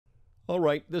All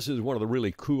right, this is one of the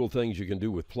really cool things you can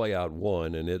do with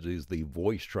PlayoutONE, and it is the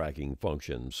voice tracking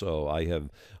function. So I have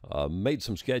made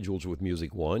some schedules with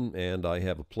Music One, and I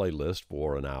have a playlist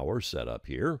for an hour set up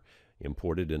here,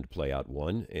 imported into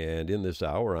PlayoutONE. And in this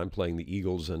hour, I'm playing the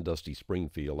Eagles and Dusty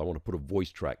Springfield. I want to put a voice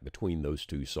track between those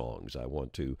two songs. I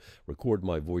want to record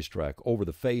my voice track over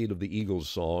the fade of the Eagles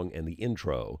song and the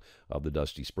intro of the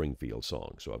Dusty Springfield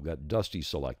song. So I've got Dusty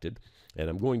selected, and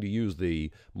I'm going to use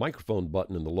the microphone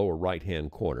button in the lower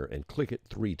right-hand corner and click it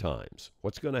 3 times.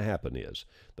 What's going to happen is,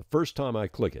 the first time I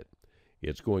click it,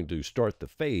 it's going to start the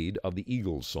fade of the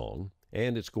Eagles song,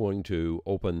 and it's going to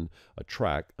open a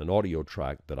track, an audio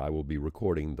track that I will be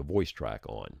recording the voice track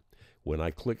on. When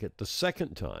I click it the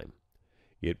second time,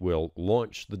 it will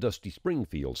launch the Dusty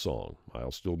Springfield song.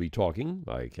 I'll still be talking.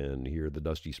 I can hear the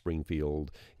Dusty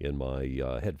Springfield in my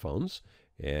headphones,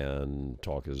 and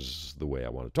talk is the way I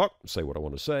want to talk, say what I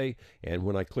want to say. And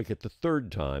when I click it the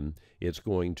third time, it's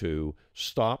going to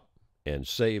stop and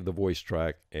save the voice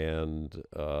track, and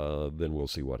then we'll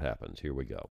see what happens. Here we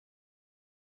go.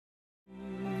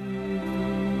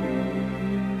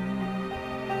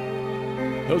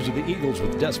 Those are the Eagles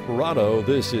with Desperado.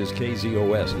 This is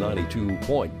KZOS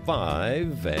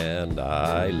 92.5, and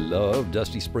I love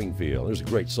Dusty Springfield. There's a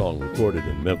great song recorded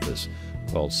in Memphis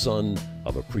called Son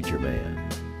of a Preacher Man.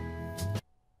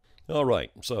 All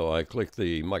right, so I clicked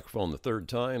the microphone the third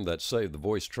time. That saved the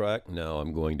voice track. Now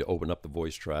I'm going to open up the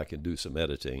voice track and do some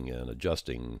editing and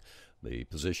adjusting the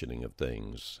positioning of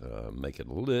things. Make it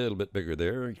a little bit bigger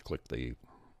there. You click the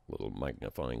little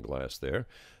magnifying glass there,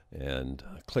 and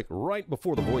click right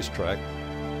before the voice track,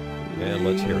 and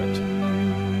let's hear it.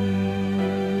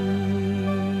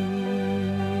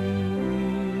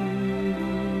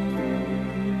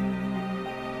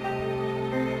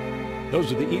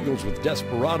 Those are the Eagles with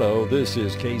Desperado. This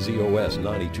is KZOS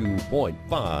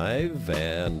 92.5,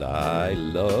 and I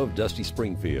love Dusty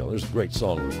Springfield. There's a great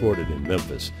song recorded in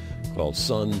Memphis called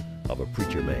Son of a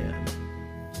Preacher Man.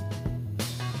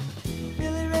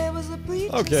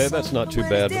 Okay, that's not too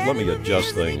bad, but let me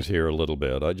adjust things here a little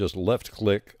bit. I just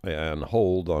left-click and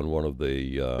hold on one of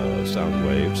the sound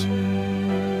waves,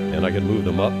 and I can move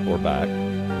them up or back.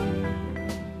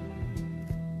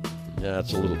 Yeah,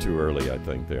 it's a little too early, I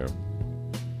think, there.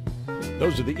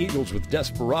 Those are the Eagles with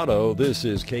Desperado. This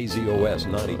is KZOS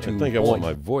 92. I think I want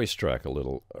my voice track a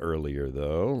little earlier,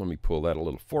 though. Let me pull that a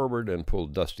little forward and pull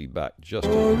Dusty back just a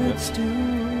little bit.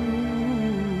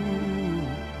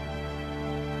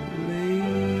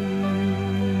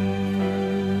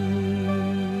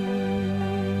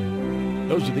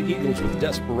 Those are the Eagles with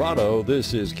Desperado.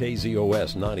 This is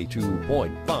KZOS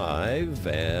 92.5,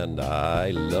 and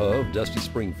I love Dusty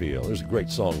Springfield. There's a great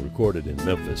song recorded in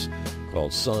Memphis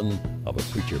called Son of a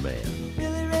Preacher Man.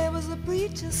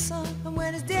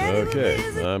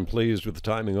 Okay, I'm pleased with the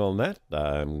timing on that.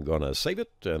 I'm going to save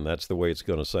it, and that's the way it's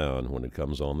going to sound when it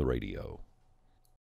comes on the radio.